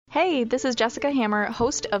Hey, this is Jessica Hammer,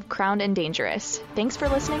 host of Crowned and Dangerous. Thanks for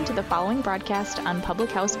listening to the following broadcast on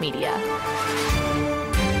Public House Media.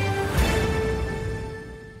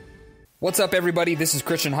 What's up, everybody? This is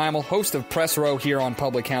Christian Heimel, host of Press Row here on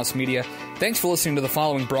Public House Media. Thanks for listening to the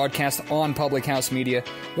following broadcast on Public House Media.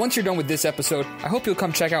 Once you're done with this episode, I hope you'll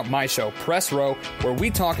come check out my show, Press Row, where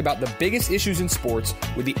we talk about the biggest issues in sports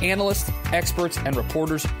with the analysts, experts, and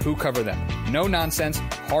reporters who cover them. No nonsense,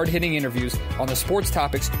 hard-hitting interviews on the sports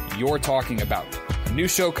topics you're talking about. A new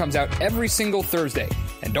show comes out every single Thursday.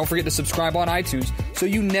 And don't forget to subscribe on iTunes so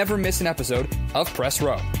you never miss an episode of Press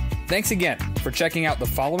Row. Thanks again for checking out the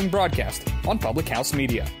following broadcast on Public House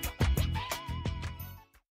Media.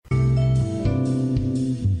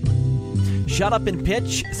 Shut up and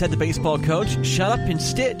pitch, said the baseball coach. Shut up and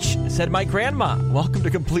stitch, said my grandma. Welcome to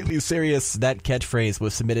Completely Serious. That catchphrase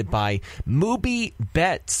was submitted by Mooby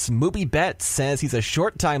Betts. Mooby Betts says he's a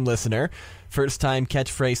short-time listener, first-time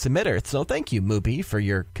catchphrase submitter. So thank you, Mooby, for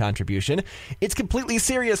your contribution. It's Completely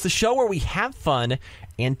Serious, the show where we have fun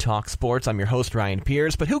and talk sports. I'm your host, Ryan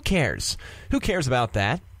Pierce, but who cares? Who cares about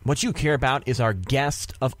that? What you care about is our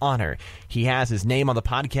guest of honor. He has his name on the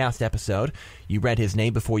podcast episode. You read his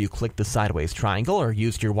name before you clicked the sideways triangle or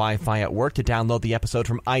used your Wi-Fi at work to download the episode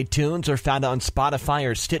from iTunes or found it on Spotify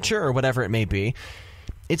or Stitcher or whatever it may be.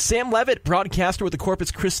 It's Sam Levitt, broadcaster with the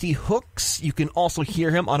Corpus Christi Hooks. You can also hear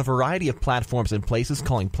him on a variety of platforms and places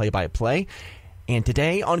calling play-by-play. And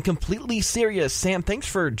today on Completely Serious, Sam, thanks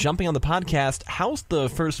for jumping on the podcast. How's the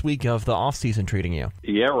first week of the off-season treating you?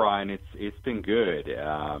 Yeah, Ryan, it's been good.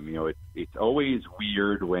 It's always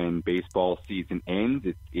weird when baseball season ends.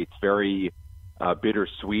 It's very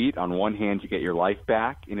bittersweet. On one hand, you get your life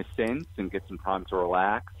back in a sense and get some time to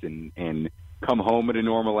relax and come home at a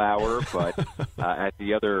normal hour. But at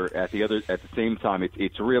the same time,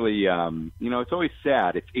 it's really it's always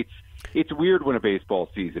sad. It's weird when a baseball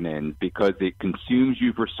season ends because it consumes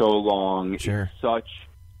you for so long. Sure. It's such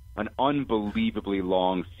an unbelievably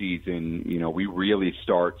long season. We really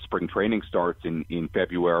spring training starts in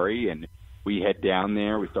February, and we head down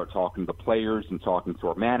there. We start talking to the players and talking to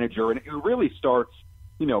our manager, and it really starts,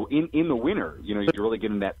 in the winter. You really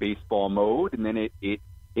get in that baseball mode, and then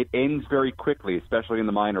it ends very quickly, especially in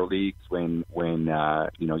the minor leagues when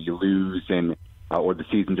you lose and or the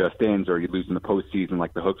season just ends, or you lose in the postseason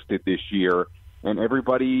like the Hooks did this year, and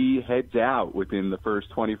everybody heads out within the first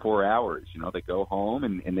 24 hours. They go home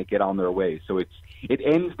and they get on their way. So it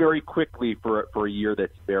ends very quickly for a year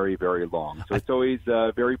that's very, very long. So it's always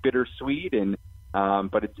very bittersweet, and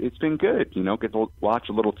but it's been good. Get to watch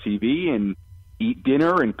a little TV and eat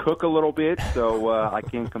dinner and cook a little bit, so I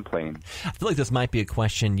can't complain. I feel like this might be a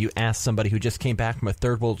question you ask somebody who just came back from a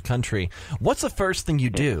third world country. What's the first thing you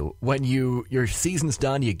do when your season's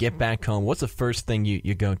done, you get back home? What's the first thing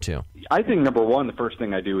you go to? I think number one, the first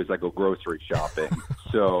thing I do is I go grocery shopping.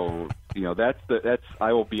 So, that's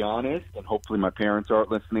I will be honest, and hopefully my parents aren't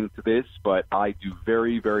listening to this, but I do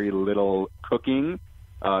very, very little cooking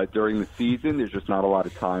during the season. There's just not a lot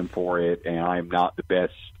of time for it, and I'm not the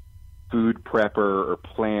best food prepper or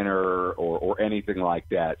planner or anything like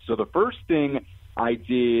that. So the first thing I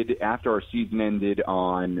did after our season ended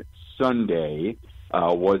on Sunday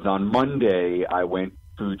was on Monday I went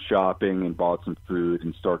food shopping and bought some food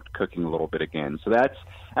and started cooking a little bit again. So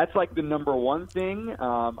that's like the number one thing.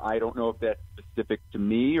 I don't know if that's specific to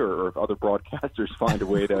me or if other broadcasters find a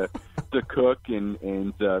way to cook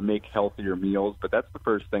and make healthier meals, but that's the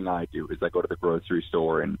first thing I do is I go to the grocery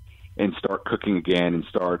store and start cooking again and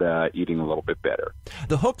start eating a little bit better.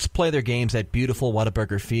 The Hooks play their games at beautiful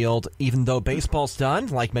Whataburger Field. Even though baseball's done,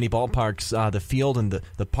 like many ballparks, the field and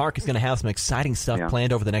the park is going to have some exciting stuff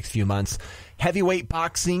planned over the next few months. Heavyweight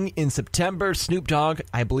boxing in September. Snoop Dogg,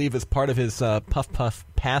 I believe, as part of his Puff Puff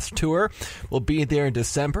Pass tour, will be there in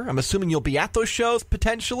December. I'm assuming you'll be at those shows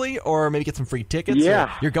potentially, or maybe get some free tickets.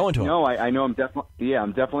 Yeah, you're going to them. No, I know. I'm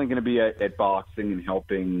definitely going to be at boxing and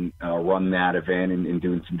helping run that event and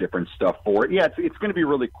doing some different stuff for it. Yeah, it's going to be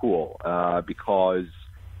really cool because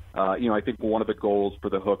I think one of the goals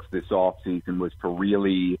for the Hooks this off season was to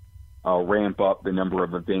really ramp up the number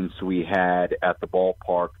of events we had at the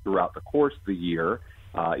ballpark throughout the course of the year.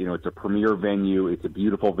 It's a premier venue. It's a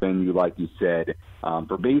beautiful venue, like you said,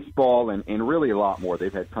 for baseball and really a lot more.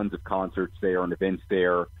 They've had tons of concerts there and events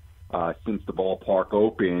there since the ballpark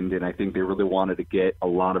opened, and I think they really wanted to get a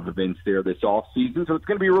lot of events there this off season. So it's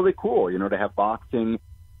going to be really cool, to have boxing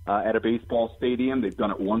at a baseball stadium. They've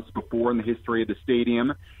done it once before in the history of the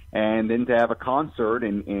stadium, and then to have a concert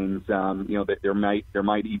and that there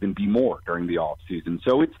might even be more during the off season.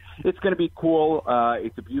 So it's going to be cool.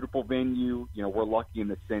 It's a beautiful venue. We're lucky in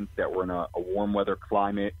the sense that we're in a warm weather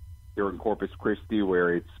climate here in Corpus Christi,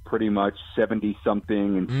 where it's pretty much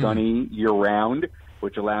 70-something and sunny year-round,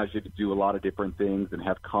 which allows you to do a lot of different things and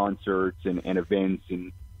have concerts and events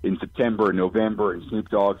in September and November, and Snoop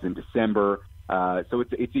Dogg's in December. So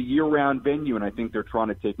it's a year-round venue, and I think they're trying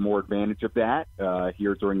to take more advantage of that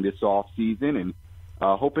here during this off-season, and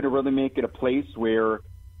hoping to really make it a place where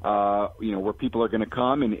where people are going to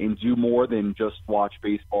come and do more than just watch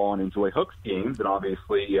baseball and enjoy Hooks games. And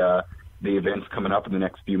obviously, the events coming up in the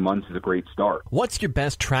next few months is a great start. What's your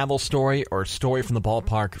best travel story or story from the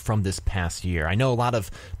ballpark from this past year? I know a lot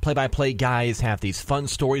of play-by-play guys have these fun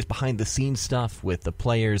stories, behind-the-scenes stuff with the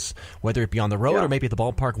players, whether it be on the road or maybe at the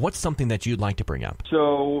ballpark. What's something that you'd like to bring up?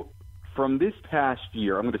 So from this past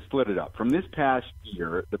year, I'm going to split it up. From this past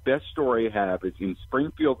year, the best story I have is in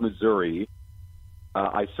Springfield, Missouri.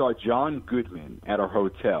 I saw John Goodman at our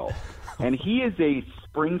hotel, and he is a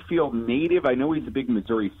Springfield native. I know he's a big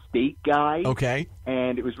Missouri State guy. Okay.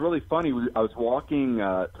 And it was really funny. I was walking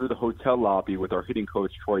through the hotel lobby with our hitting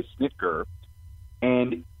coach, Troy Snitker,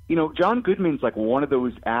 and, John Goodman's like one of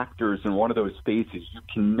those actors and one of those faces you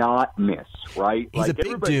cannot miss, right? He's a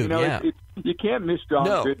big dude, you can't miss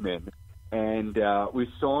John Goodman. And we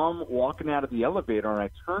saw him walking out of the elevator, and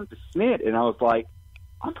I turned to Snit, and I was like,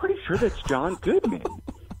 I'm pretty sure that's John Goodman.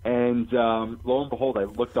 And lo and behold, I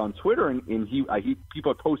looked on Twitter, and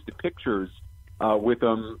people posted pictures with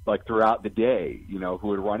him like throughout the day,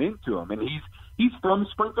 who had run into him. And he's from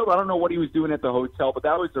Springfield. I don't know what he was doing at the hotel, but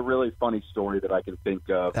that was a really funny story that I can think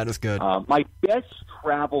of. That is good. My best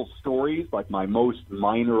travel stories, like my most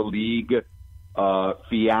minor league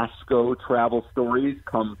fiasco travel stories,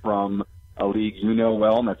 come from a league you know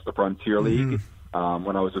well, and that's the Frontier League.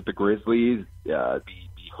 When I was with the Grizzlies, the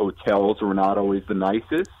hotels were not always the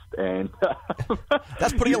nicest, and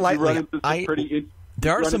that's putting it lightly.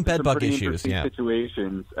 There are some bed bug issues.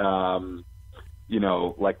 Situations.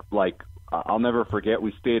 I'll never forget.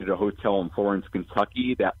 We stayed at a hotel in Florence,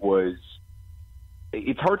 Kentucky.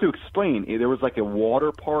 It's hard to explain. There was like a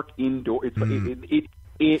water park indoor.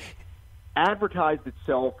 It advertised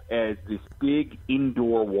itself as this big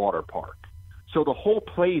indoor water park. So the whole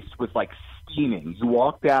place was like steaming. You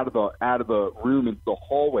walked out of the room into the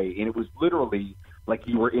hallway, and it was literally like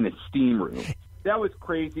you were in a steam room. That was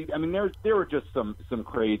crazy. I mean, there were just some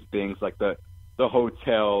crazy things like the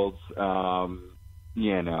hotels,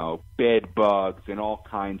 bed bugs and all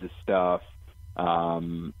kinds of stuff,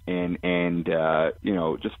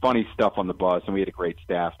 just funny stuff on the bus. And we had a great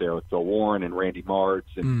staff there with Bill Warren and Randy Martz,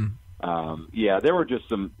 and there were just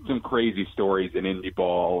some crazy stories in indie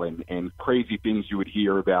ball and crazy things you would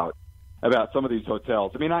hear about some of these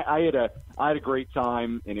hotels. I mean, I had a great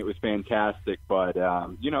time, and it was fantastic. But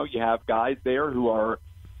you have guys there who are,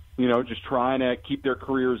 just trying to keep their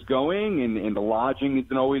careers going, and the lodging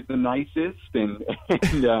isn't always the nicest, and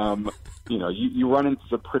you run into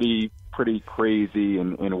some pretty crazy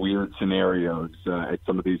and weird scenarios at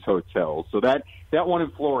some of these hotels. So that one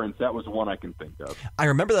in Florence, that was one I can think of. I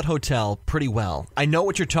remember that hotel pretty well. I know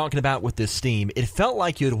what you're talking about with this steam. It felt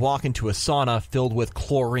like you'd walk into a sauna filled with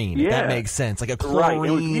chlorine. Yeah. If that makes sense. Like a chlorine. Right.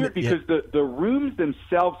 It was weird because the rooms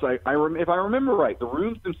themselves, if I remember right, the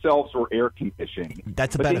rooms themselves were air conditioned.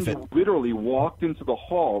 That's a benefit. Then you literally walked into the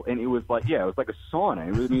hall, and it was like a sauna.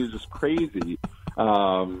 It was just crazy.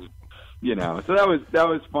 So that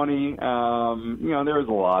was funny. There was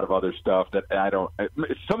a lot of other stuff that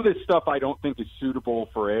some of this stuff I don't think is suitable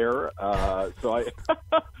for air. So I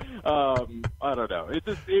don't know.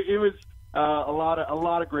 It was a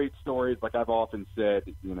lot of great stories. Like I've often said,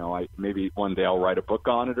 maybe one day I'll write a book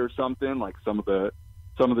on it or something, like some of the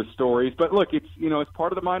stories. But look, it's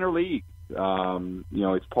part of the minor leagues.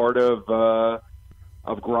 It's part of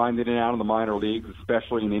grinding it out in the minor leagues,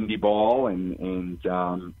 especially in indie ball, and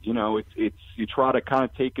you try to kind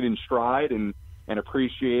of take it in stride and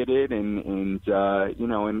appreciate it and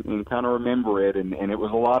kind of remember it, and it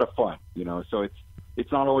was a lot of fun, so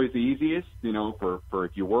it's not always the easiest, for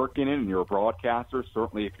if you work in it and you're a broadcaster,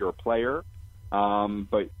 certainly if you're a player,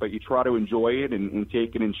 but you try to enjoy it and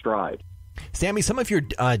take it in stride. Sammy, some of your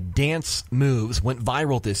dance moves went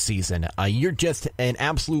viral this season. You're just an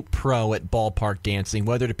absolute pro at ballpark dancing,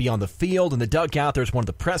 whether it be on the field, in the dugout. There's one of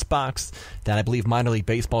the press box that I believe Minor League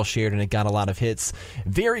Baseball shared, and it got a lot of hits.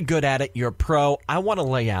 Very good at it. You're a pro. I want to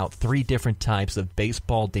lay out 3 different types of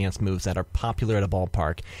baseball dance moves that are popular at a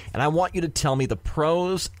ballpark, and I want you to tell me the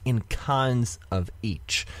pros and cons of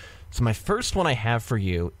each. So my first one I have for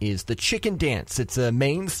you is the chicken dance. It's a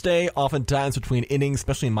mainstay oftentimes between innings,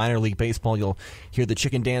 especially in minor league baseball. You'll hear the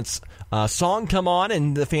chicken dance song come on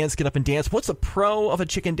and the fans get up and dance. What's a pro of a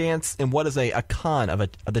chicken dance and what is a con of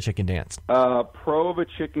the chicken dance? Pro of a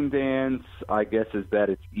chicken dance, I guess, is that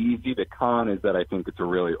it's easy. The con is that I think it's a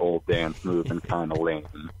really old dance move and kind of lame.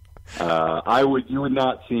 You would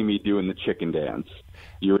not see me doing the chicken dance.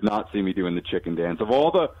 You would not see me doing the chicken dance. Of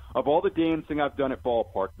all the dancing I've done at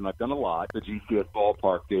ballparks, and I've done a lot, the GCS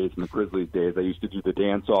ballpark days and the Grizzlies days, I used to do the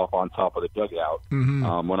dance off on top of the dugout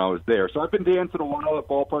when I was there. So I've been dancing a while at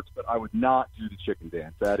ballparks, but I would not do the chicken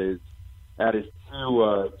dance. That is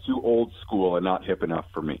too old school and not hip enough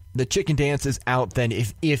for me. The chicken dance is out then.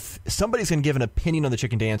 If somebody's going to give an opinion on the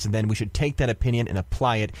chicken dance and then we should take that opinion and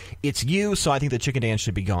apply it, it's you, so I think the chicken dance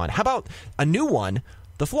should be gone. How about a new one?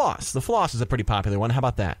 The floss. The floss is a pretty popular one. How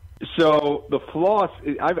about that? So the floss,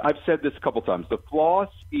 I've said this a couple times. The floss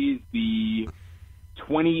is the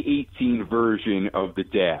 2018 version of the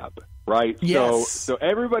dab, right? Yes. So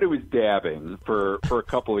everybody was dabbing for a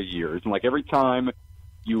couple of years. And like every time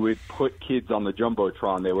you would put kids on the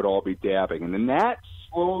Jumbotron, they would all be dabbing. And then that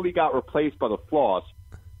slowly got replaced by the floss.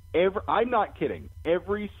 I'm not kidding.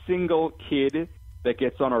 Every single kid that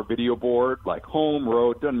gets on our video board, like home,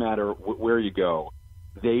 road, doesn't matter where you go,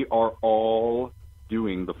 they are all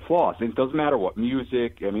doing the floss. And it doesn't matter what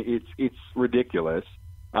music. I mean, it's ridiculous.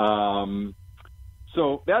 So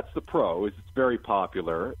that's the pro, is it's very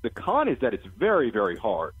popular. The con is that it's very, very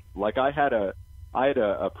hard. Like I had a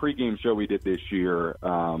pregame show we did this year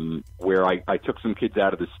where I took some kids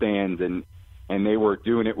out of the stands and they were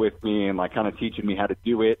doing it with me and like kind of teaching me how to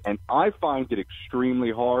do it. And I find it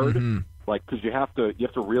extremely hard. Mm-hmm. Like, because you have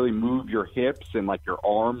to really move your hips and like your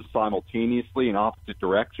arms simultaneously in opposite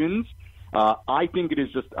directions. I think it is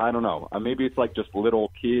just, I don't know. Maybe it's like just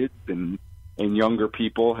little kids and younger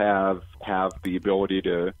people have the ability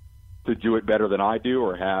to do it better than I do,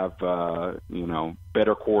 or have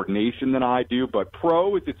better coordination than I do. But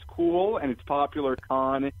pro is it's cool and it's popular.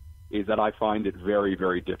 Con is that I find it very,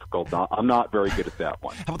 very difficult. I'm not very good at that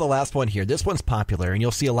one. How about the last one here? This one's popular, and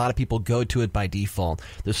you'll see a lot of people go to it by default.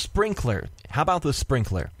 The sprinkler. How about the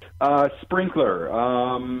sprinkler? Sprinkler.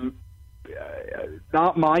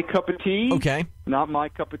 Not my cup of tea. Okay. Not my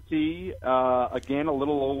cup of tea. Again, a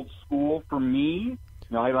little old school for me.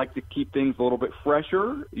 I like to keep things a little bit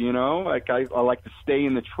fresher. Like I like to stay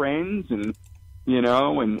in the trends and.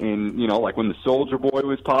 Like when the Soldier Boy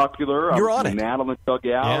was popular, You're I on was it. Nat on the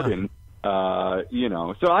dugout, Yeah. and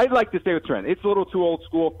so I'd like to stay with trend. It's a little too old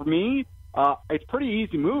school for me. It's pretty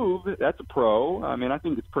easy move. That's a pro. I mean, I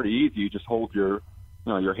think it's pretty easy. You just hold your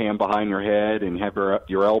hand behind your head and have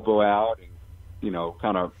your elbow out, and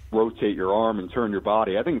kind of rotate your arm and turn your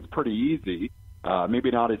body. I think it's pretty easy.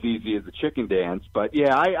 Maybe not as easy as the chicken dance, but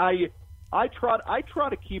yeah, I try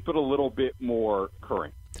to keep it a little bit more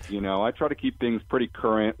current. I try to keep things pretty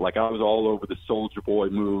current. Like I was all over the Soldier Boy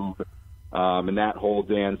move, and that whole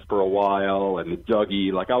dance for a while, and the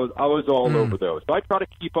Dougie. Like I was all over those. So I try to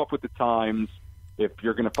keep up with the times. If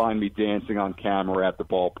you're going to find me dancing on camera at the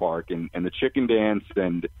ballpark, and the chicken dance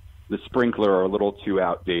and the sprinkler are a little too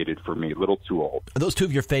outdated for me, a little too old. Are those two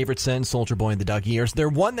of your favorites then, Soldier Boy and the Dougie? Or is there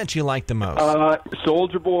one that you like the most?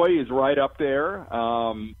 Soldier Boy is right up there.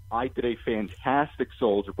 I did a fantastic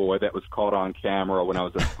Soldier Boy that was caught on camera when I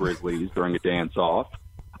was at the Grizzlies during a dance-off.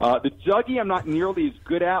 The Dougie I'm not nearly as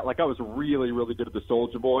good at. Like I was really, really good at the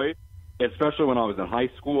Soldier Boy, especially when I was in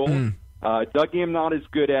high school. Dougie I'm not as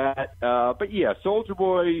good at. But yeah, Soldier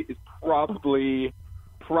Boy is probably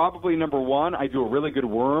number one. I do a really good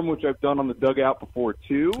worm, which I've done on the dugout before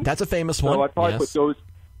too. That's a famous one. So I'd probably yes. put those.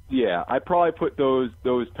 Yeah, I'd probably put those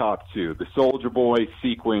top two: the Soldier Boy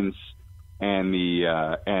sequence and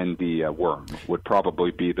the worm would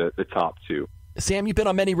probably be the top two. Sam, you've been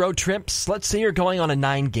on many road trips. Let's say you're going on a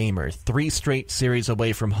 9-gamer, 3 straight series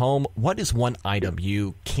away from home. What is one item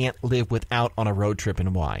you can't live without on a road trip,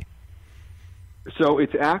 and why? So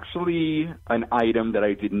it's actually an item that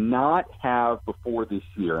I did not have before this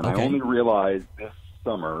year, and Okay. I only realized this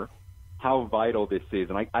summer how vital this is.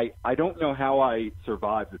 And I don't know how I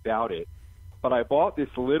survived without it, but I bought this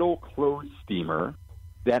little clothes steamer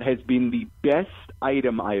that has been the best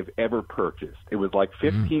item I have ever purchased. It was like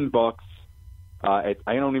 $15. I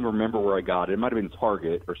don't even remember where I got it. It might have been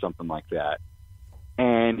Target or something like that.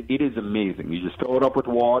 And it is amazing. You just fill it up with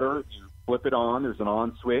water, you flip it on, there's an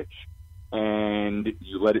on switch, and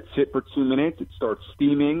you let it sit for 2 minutes. It starts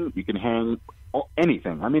steaming. You can hang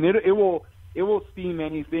anything. I mean, it will steam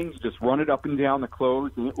anything. You just run it up and down the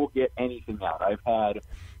clothes, and it will get anything out. I've had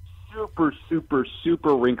super, super,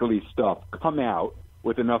 super wrinkly stuff come out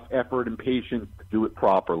with enough effort and patience to do it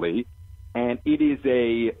properly. And it is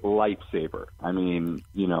a lifesaver. I mean,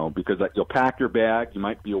 because you'll pack your bag, you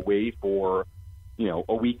might be away for,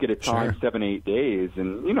 a week at a time, Sure. 7-8 days.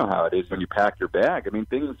 And you know how it is when you pack your bag. I mean,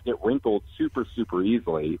 things get wrinkled super, super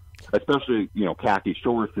easily, especially, khaki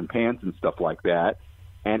shorts and pants and stuff like that.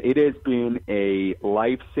 And it has been a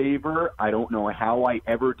lifesaver. I don't know how I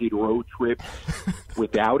ever did road trips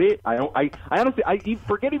without it. I honestly, I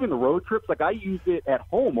forget even the road trips. Like, I use it at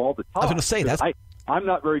home all the time. I was going to say, that's... I'm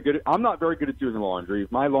not very good at doing laundry.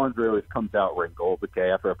 My laundry always comes out wrinkled,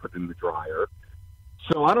 okay, after I put it in the dryer.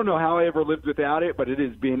 So I don't know how I ever lived without it, but it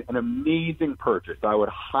has been an amazing purchase. I would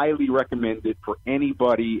highly recommend it for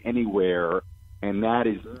anybody, anywhere, and that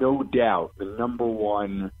is no doubt the number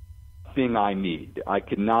one thing I need. I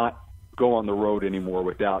could not go on the road anymore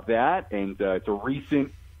without that, and it's a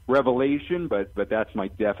recent revelation, but that's my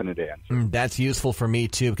definite answer. That's useful for me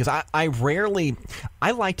too, because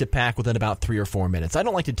I like to pack within about 3 or 4 minutes. I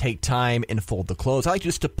don't like to take time and fold the clothes. I like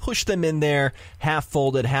just to push them in there, half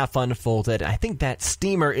folded, half unfolded. I think that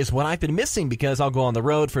steamer is what I've been missing, because I'll go on the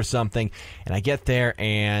road for something and I get there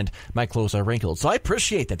and my clothes are wrinkled. So I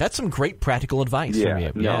appreciate that. That's some great practical advice from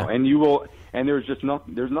you. No, and you will, and there's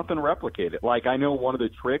nothing to replicate it. Like, I know one of the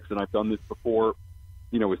tricks, and I've done this before,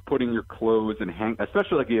 is putting your clothes and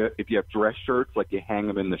especially like if you have dress shirts, like you hang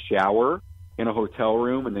them in the shower in a hotel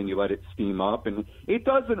room and then you let it steam up. And it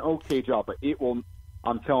does an okay job, but it will,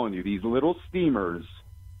 I'm telling you, these little steamers,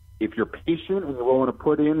 if you're patient and you're willing to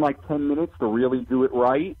put in like 10 minutes to really do it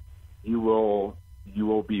right, you will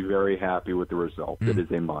be very happy with the result. It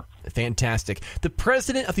is a must. Fantastic. The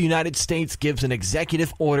President of the United States gives an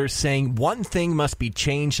executive order saying one thing must be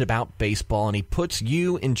changed about baseball, and he puts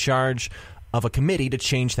you in charge of a committee to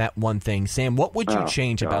change that one thing. Sam, what would you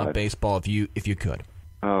change about baseball if you could?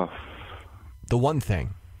 The one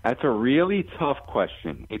thing. That's a really tough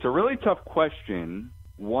question. It's a really tough question.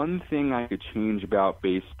 One thing I could change about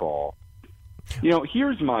baseball.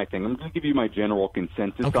 Here's my thing. I'm going to give you my general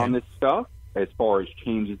consensus on this stuff as far as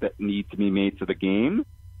changes that need to be made to the game,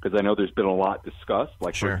 because I know there's been a lot discussed.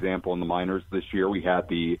 Like, for example, in the minors this year, we had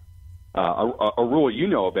the a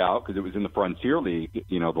rule about, because it was in the Frontier League,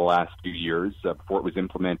 the last few years before it was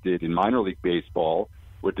implemented in minor league baseball,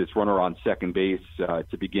 with this runner on second base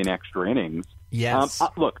to begin extra innings. Yes.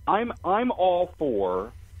 Look, I'm all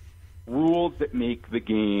for rules that make the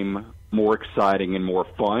game more exciting and more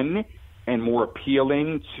fun and more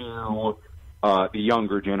appealing to the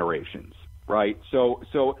younger generations, right? So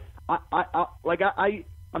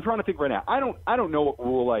I'm trying to think right now. I don't know what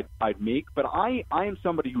rule I'd make, but I am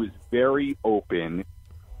somebody who is very open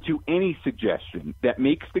to any suggestion that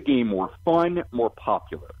makes the game more fun, more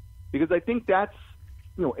popular. Because I think that's,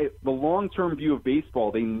 the long-term view of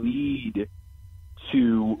baseball. They need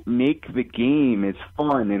to make the game as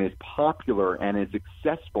fun and as popular and as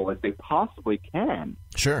accessible as they possibly can.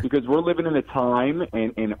 Sure. Because we're living in a time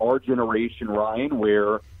in our generation, Ryan,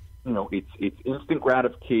 where it's instant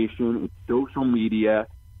gratification, it's social media.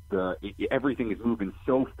 Everything is moving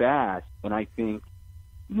so fast, and I think,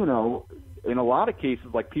 in a lot of cases,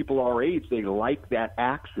 like people our age, they like that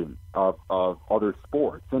action of other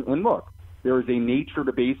sports. And look, there is a nature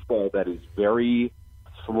to baseball that is very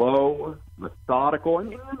slow, methodical,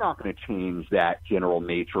 and you're not going to change that general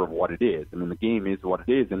nature of what it is. I mean, the game is what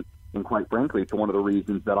it is, and quite frankly, it's one of the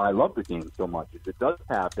reasons that I love the game so much, is it does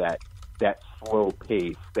have that slow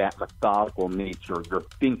pace, that methodical nature. You're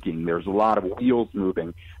thinking. There's a lot of wheels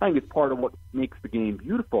moving. I think it's part of what makes the game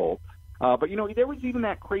beautiful. But, there was even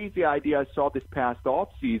that crazy idea I saw this past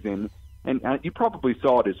offseason, and you probably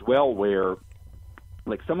saw it as well, where,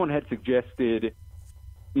 like, someone had suggested,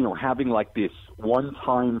 having, like, this one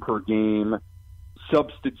time per game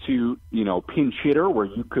substitute, pinch hitter, where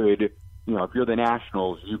you could, if you're the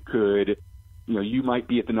Nationals, you could – you might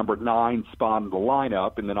be at the number 9 spot in the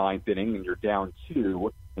lineup in the 9th inning, and you're down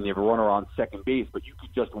 2, and you have a runner on second base, but you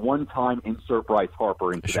could just one time insert Bryce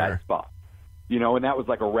Harper into that spot. And that was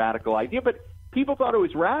like a radical idea, but people thought it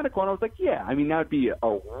was radical, and I was like, yeah, I mean, that would be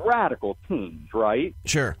a radical change, right?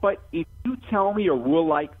 Sure. But if you tell me a rule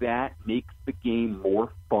like that makes the game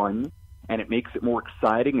more fun, and it makes it more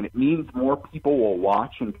exciting, and it means more people will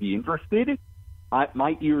watch and be interested,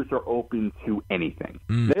 my ears are open to anything.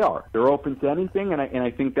 They are. They're open to anything, and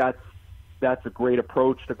I think that's a great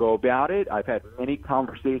approach to go about it. I've had many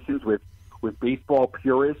conversations with baseball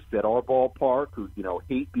purists at our ballpark who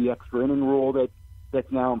hate the extra inning rule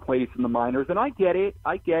that's now in place in the minors, and I get it.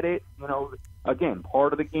 Again,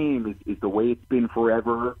 part of the game is the way it's been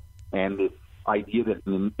forever, and this idea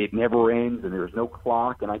that it never ends and there's no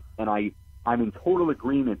clock, and I'm in total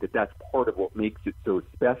agreement that that's part of what makes it so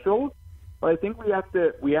special. But I think we have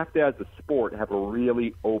to, as a sport, have a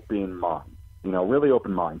really open mind. Really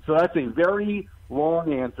open mind. So that's a very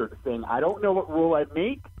long answer to saying I don't know what rule I'd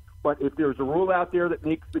make, but if there's a rule out there that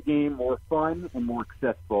makes the game more fun and more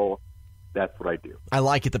accessible, that's what I do. I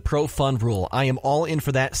like it, the pro fun rule. I am all in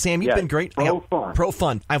for that. Sam, you've been great. Pro fun. Pro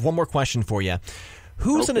fun. I have one more question for you.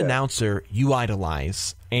 Who's an announcer you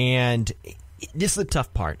idolize? And this is the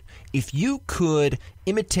tough part. If you could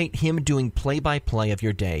imitate him doing play-by-play of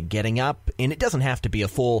your day, getting up, and it doesn't have to be a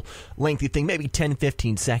full lengthy thing, maybe 10,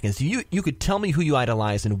 15 seconds, you could tell me who you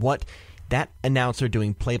idolize and what that announcer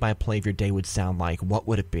doing play-by-play of your day would sound like. What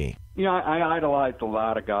would it be? I idolized a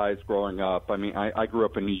lot of guys growing up. I mean, I grew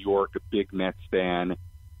up in New York, a big Mets fan.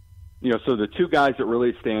 So the two guys that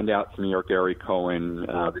really stand out to me are Gary Cohen,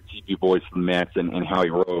 the TV voice of the Mets, and Howie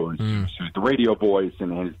Rose, who's the radio voice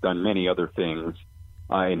and has done many other things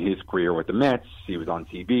in his career with the Mets. He was on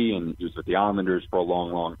TV and he was with the Islanders for a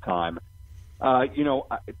long, long time.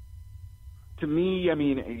 To me, I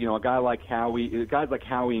mean, guys like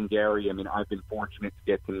Howie and Gary, I mean, I've been fortunate to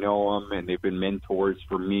get to know them, and they've been mentors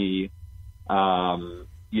for me. I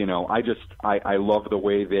love the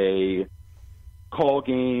way they call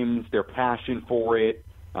games, their passion for it,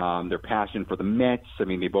 their passion for the Mets. I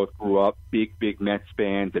mean, they both grew up big Mets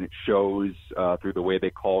fans, and it shows through the way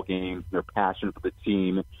they call games, their passion for the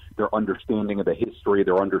team, their understanding of the history,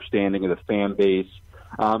 their understanding of the fan base.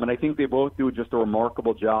 And I think they both do just a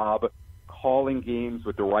remarkable job calling games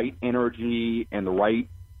with the right energy and the right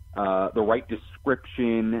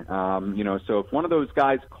description. So if one of those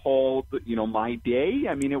guys called, my day,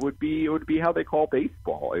 I mean, it would be how they call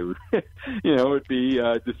baseball. It would, it would be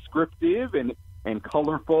descriptive and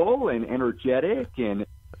colorful and energetic and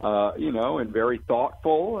and very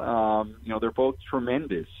thoughtful. They're both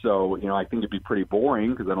tremendous. So, I think it'd be pretty boring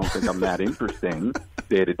because I don't think I'm that interesting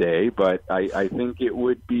day to day, but I think it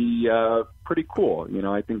would be pretty cool.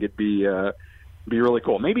 I think it'd be really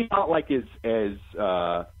cool. Maybe not like as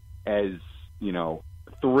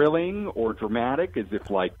thrilling or dramatic as if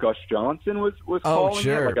like Gus Johnson was calling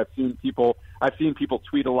it. Like I've seen people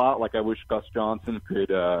tweet a lot like I wish Gus Johnson could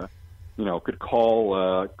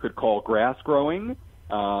call grass growing.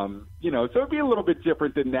 So it'd be a little bit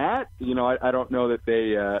different than that. I don't know that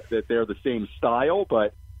they're the same style,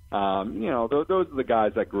 but those are the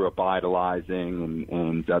guys I grew up idolizing,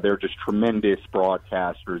 and they're just tremendous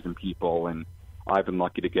broadcasters and people, and I've been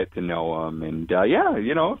lucky to get to know them. And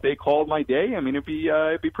if they called my day, I mean, it'd be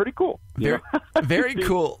pretty cool. Very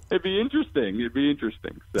cool. It'd be interesting.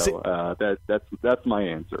 So that's my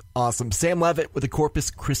answer. Awesome. Sam Levitt with the Corpus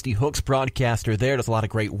Christi Hooks broadcaster there, does a lot of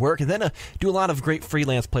great work, and then do a lot of great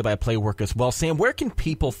freelance play-by-play work as well. Sam, where can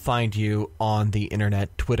people find you on the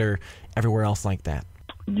internet, Twitter, everywhere else like that?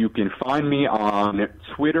 You can find me on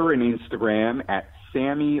Twitter and Instagram at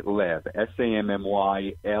Sammy Lev,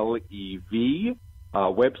 SAMMYLEV.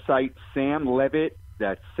 Website Sam Levitt,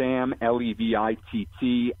 that's Sam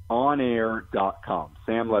LEVITT onair.com.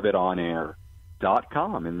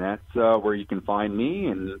 SamLevittOnAir.com, and that's where you can find me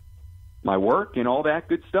and my work and all that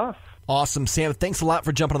good stuff. Awesome, Sam. Thanks a lot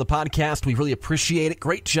for jumping on the podcast. We really appreciate it.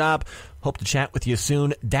 Great job. Hope to chat with you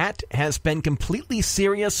soon. That has been Completely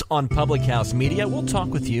Serious on Public House Media. We'll talk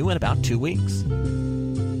with you in about 2 weeks.